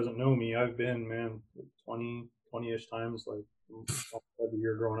 observer who doesn't know me, I've been, 20-ish times, like, every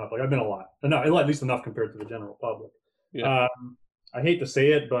year growing up. Like, I've been a lot. No, at least enough compared to the general public. Yeah. I hate to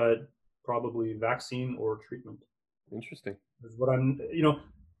say it, but probably vaccine or treatment. Interesting. Is what I'm,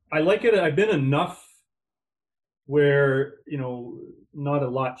 I like it. I've been enough where, not a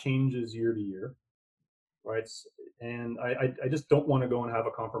lot changes year to year. Right. And I just don't want to go and have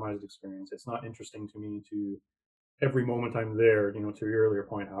a compromised experience. It's not interesting to me to every moment I'm there, to your earlier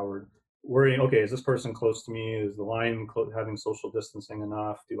point, Howard, worrying, okay, is this person close to me? Is the line having social distancing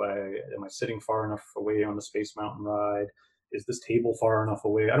enough? Am I sitting far enough away on the Space Mountain ride? Is this table far enough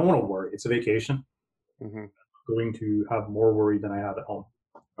away? I don't want to worry. It's a vacation. Mm-hmm. I'm going to have more worry than I have at home.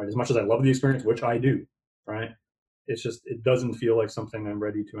 Right. As much as I love the experience, which I do, right? It's just, it doesn't feel like something I'm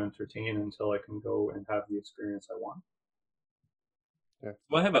ready to entertain until I can go and have the experience I want. Yeah.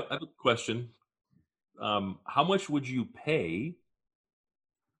 Well, I have a question. How much would you pay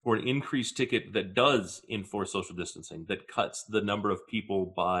for an increased ticket that does enforce social distancing, that cuts the number of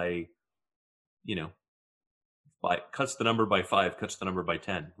people by, cuts the number by 5, cuts the number by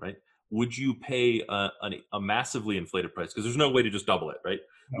 10, right? Would you pay a massively inflated price? Because there's no way to just double it, right?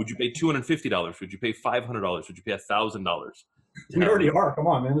 Okay. Would you pay $250? Would you pay $500? Would you pay $1,000? We already are. Come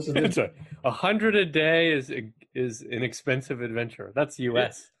on, man. This is $100 a day is an expensive adventure. That's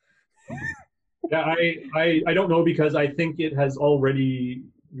US. Yeah, I don't know, because I think it has already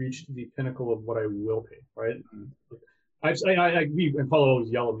reached the pinnacle of what I will pay. Right. And Paul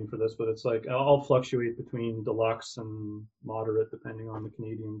always yell at me for this, but it's like I'll fluctuate between deluxe and moderate depending on the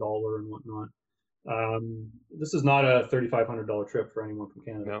Canadian dollar and whatnot. This is not a $3,500 trip for anyone from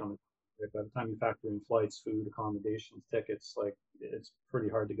Canada. No. By the time you factor in flights, food, accommodations, tickets, like it's pretty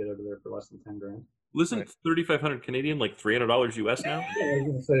hard to get out of there for less than $10,000. Listen, right. 3,500 Canadian, like $300 US now. Yeah, I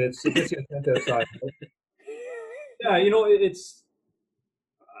was going to say it gets you outside. Yeah,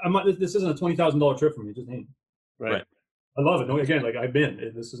 this isn't a $20,000 trip for me. It just ain't. Right. I love it. No, again, like I've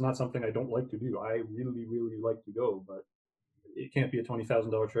been. This is not something I don't like to do. I really, really like to go, but it can't be a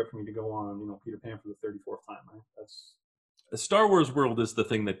 $20,000 trip for me to go on, Peter Pan for the 34th time, right? That's Star Wars World is the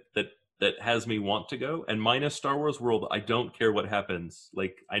thing that has me want to go. And minus Star Wars World, I don't care what happens.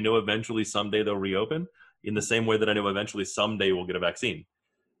 Like, I know eventually someday they'll reopen, in the same way that I know eventually someday we'll get a vaccine.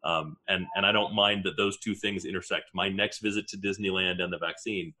 And I don't mind that those two things intersect. My next visit to Disneyland and the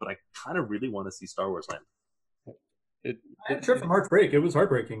vaccine, but I kind of really want to see Star Wars Land. I had a trip for March break. It was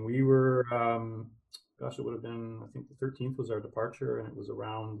heartbreaking. We were, gosh, it would have been, I think the 13th was our departure, and it was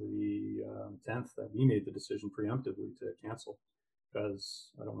around the 10th that we made the decision preemptively to cancel, because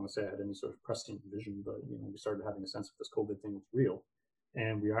I don't want to say I had any sort of prescient vision, but we started having a sense that this COVID thing was real,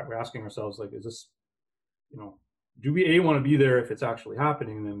 and we're asking ourselves, like, is this, do we A, want to be there if it's actually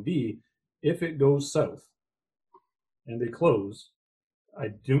happening, and then B, if it goes south and they close, I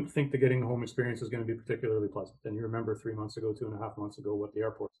don't think the getting home experience is going to be particularly pleasant. And you remember 3 months ago, 2.5 months ago, what the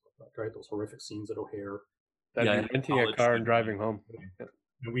airports looked like, right? Those horrific scenes at O'Hare. That'd be renting a car and driving home.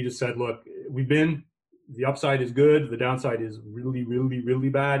 And we just said, look, the upside is good. The downside is really, really, really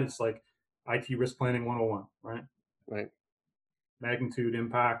bad. It's like IT risk planning 101, right? Right. Magnitude,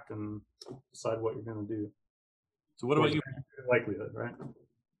 impact, and decide what you're going to do. So what about you? Likelihood, right?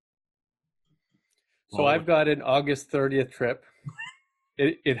 So I've got an August 30th trip.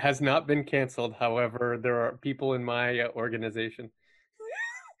 It has not been canceled. However, there are people in my organization,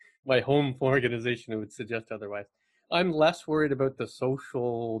 my home organization, who would suggest otherwise. I'm less worried about the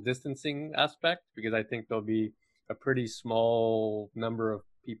social distancing aspect, because I think there'll be a pretty small number of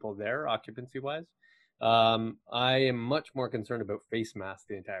people there, occupancy-wise. I am much more concerned about face masks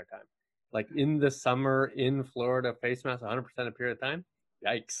the entire time. Like in the summer in Florida, face masks 100% of the period of time.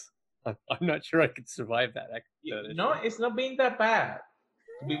 Yikes. I'm not sure I could survive that. No, it's not being that bad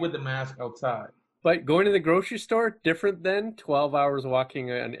to be with the mask outside. But going to the grocery store, different than 12 hours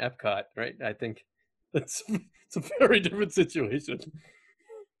walking on Epcot, right? I think it's a very different situation. He's like,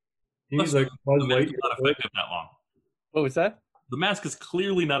 the mask is not effective that long. What was that? The mask is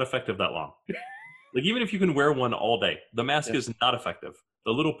clearly not effective that long. Like, even if you can wear one all day, the mask is not effective.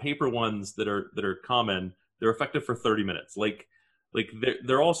 The little paper ones that are common, they're effective for 30 minutes. Like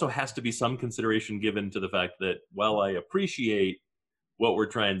there also has to be some consideration given to the fact that, while I appreciate what we're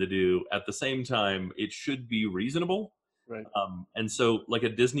trying to do, at the same time, it should be reasonable. Right. And so, like, a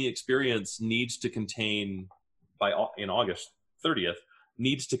Disney experience needs to contain, in August 30th,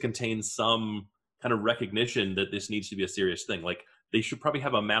 needs to contain some kind of recognition that this needs to be a serious thing. Like, they should probably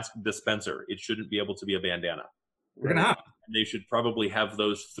have a mask dispenser. It shouldn't be able to be a bandana. We're gonna have. And they should probably have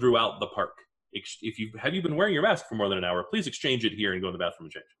those throughout the park. If you been wearing your mask for more than an hour, please exchange it here and go in the bathroom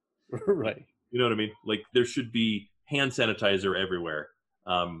and change. Right. You know what I mean? Like, there should be hand sanitizer everywhere.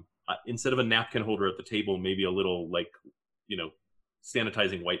 Instead of a napkin holder at the table, maybe a little, like,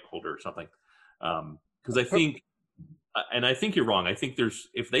 sanitizing wipe holder or something. Because I think, and I think you're wrong. I think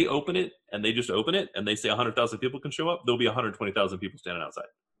if they open it and they just open it and they say 100,000 people can show up, there'll be 120,000 people standing outside.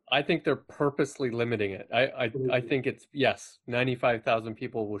 I think they're purposely limiting it. I think it's, yes, 95,000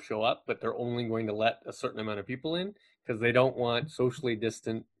 people will show up, but they're only going to let a certain amount of people in because they don't want socially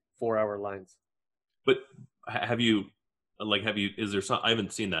distant 4-hour lines. But is there some, I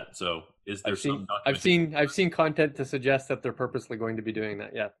haven't seen that. So is there I've seen content to suggest that they're purposely going to be doing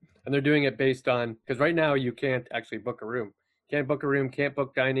that. Yeah. And they're doing it based on, because right now you can't actually book a room. Can't book a room, can't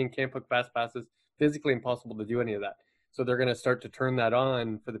book dining, can't book fast passes. Physically impossible to do any of that. So they're going to start to turn that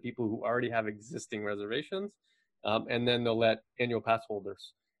on for the people who already have existing reservations. And then they'll let annual pass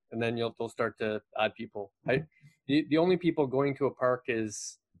holders. And then they'll start to add people. The only people going to a park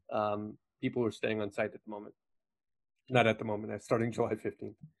is people who are staying on site at the moment. Not at the moment. I'm starting July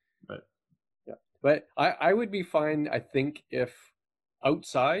 15th. Right. Yeah. But I would be fine, I think, if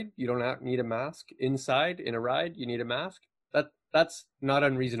outside you don't need a mask. Inside, in a ride, you need a mask. That's not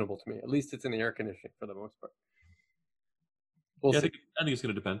unreasonable to me. At least it's in the air conditioning for the most part. We'll see. I think it's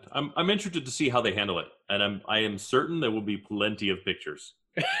going to depend. I'm interested to see how they handle it, and I am certain there will be plenty of pictures.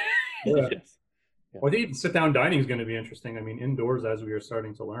 Yeah. Yes. Yeah. Well, I think even sit-down dining is going to be interesting. I mean, indoors, as we are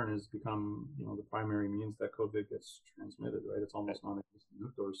starting to learn, has become the primary means that COVID gets transmitted. Right? It's almost non-existent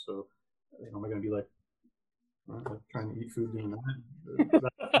outdoors. So, am I going to be like trying to eat food doing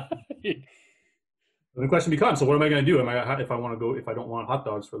that? The question becomes: so what am I going to do? If I don't want hot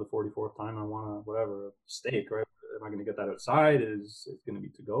dogs for the 44th time, I want a steak, right? Am I going to get that outside? Is it going to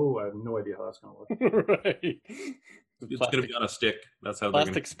be to go? I have no idea how that's going to work. Right. It's going to be on a stick. That's how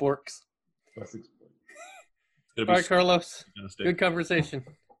plastic sporks. Plastic sporks. All right, Carlos. Good conversation.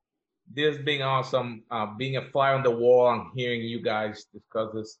 This has been awesome. Being a fly on the wall and hearing you guys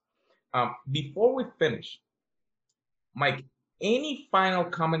discuss this. Before we finish, Mike, any final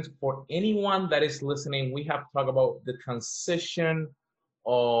comments for anyone that is listening? We have talked about the transition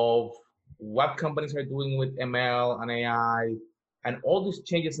of what companies are doing with ML and AI and all these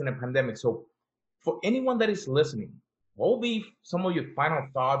changes in the pandemic. So for anyone that is listening, what will be some of your final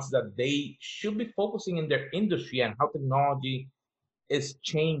thoughts that they should be focusing in their industry and how technology is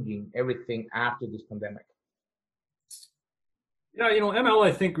changing everything after this pandemic? Yeah, ML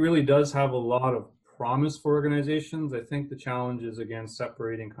I think really does have a lot of promise for organizations. I think the challenge is, again,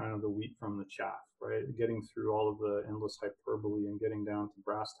 separating kind of the wheat from the chaff, right? Getting through all of the endless hyperbole and getting down to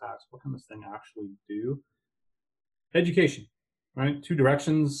brass tacks. What can this thing actually do? Education, right? Two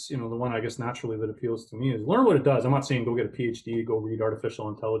directions. The one I guess naturally that appeals to me is learn what it does. I'm not saying go get a PhD, go read artificial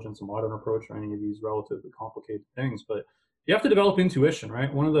intelligence, a modern approach, or any of these relatively complicated things, but you have to develop intuition, right?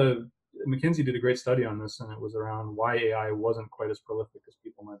 McKinsey did a great study on this, and it was around why AI wasn't quite as prolific as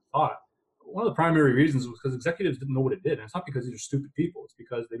people might have thought. One of the primary reasons was because executives didn't know what it did. And it's not because these are stupid people. It's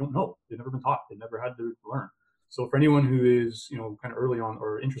because they don't know. They've never been taught. They've never had to learn. So for anyone who is, kind of early on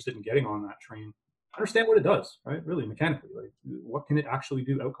or interested in getting on that train, understand what it does, right? Really mechanically, like what can it actually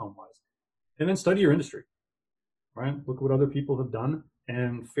do outcome-wise? And then study your industry, right? Look at what other people have done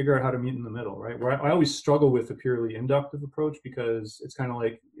and figure out how to meet in the middle, right? Where I always struggle with a purely inductive approach because it's kind of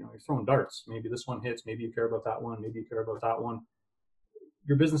like, you're throwing darts. Maybe this one hits, maybe you care about that one, maybe you care about that one.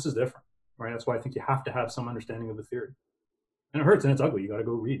 Your business is different, right? That's why I think you have to have some understanding of the theory. And it hurts and it's ugly. You got to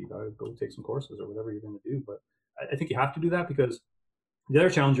go read, you got to go take some courses or whatever you're going to do. But I think you have to do that because the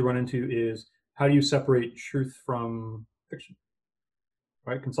other challenge you run into is how do you separate truth from fiction,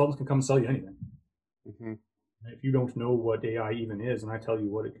 right? Consultants can come and sell you anything. Mm-hmm. If you don't know what AI even is and I tell you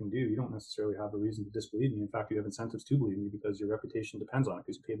what it can do, you don't necessarily have a reason to disbelieve me. In fact, you have incentives to believe me because your reputation depends on it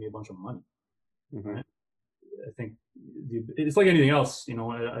because you paid me a bunch of money. Mm-hmm. Right? I think it's like anything else.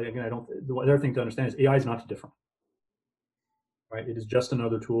 The other thing to understand is AI is not different. Right? It is just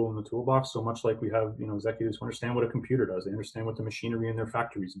another tool in the toolbox. So much like we have, executives who understand what a computer does. They understand what the machinery in their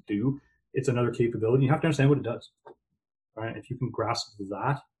factories do. It's another capability. You have to understand what it does. Right? If you can grasp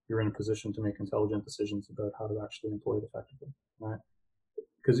that, you're in a position to make intelligent decisions about how to actually employ it effectively, right?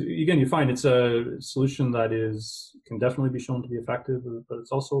 Because again, you find it's a solution that can definitely be shown to be effective, but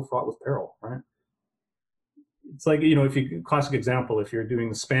it's also fraught with peril, right? It's like, classic example, if you're doing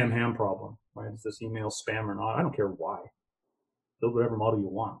the spam ham problem, right? Is this email spam or not? I don't care why. Build whatever model you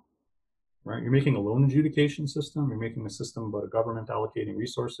want, right? You're making a loan adjudication system. You're making a system about a government allocating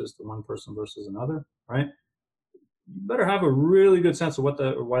resources to one person versus another, right? You better have a really good sense of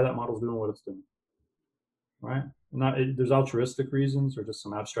why that model is doing what it's doing, right? There's altruistic reasons or just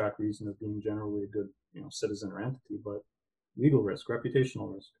some abstract reason of being generally a good, citizen or entity, but legal risk,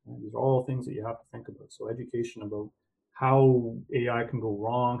 reputational risk, right? These are all things that you have to think about. So education about how AI can go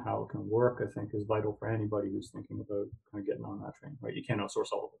wrong, how it can work, I think is vital for anybody who's thinking about kind of getting on that train, right? You can't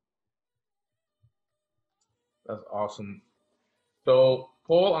outsource all of it. That's awesome. So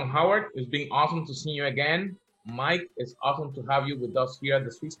Paul and Howard, it's been awesome to see you again. Mike, it's awesome to have you with us here at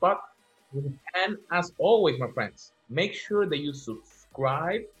the Sweet Spot. And as always, my friends, make sure that you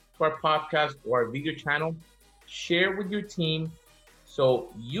subscribe to our podcast or our video channel, share with your team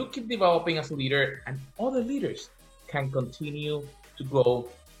so you keep developing as a leader and other leaders can continue to grow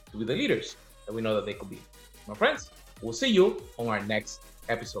to be the leaders that we know that they could be. My friends, we'll see you on our next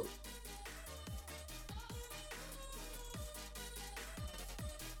episode.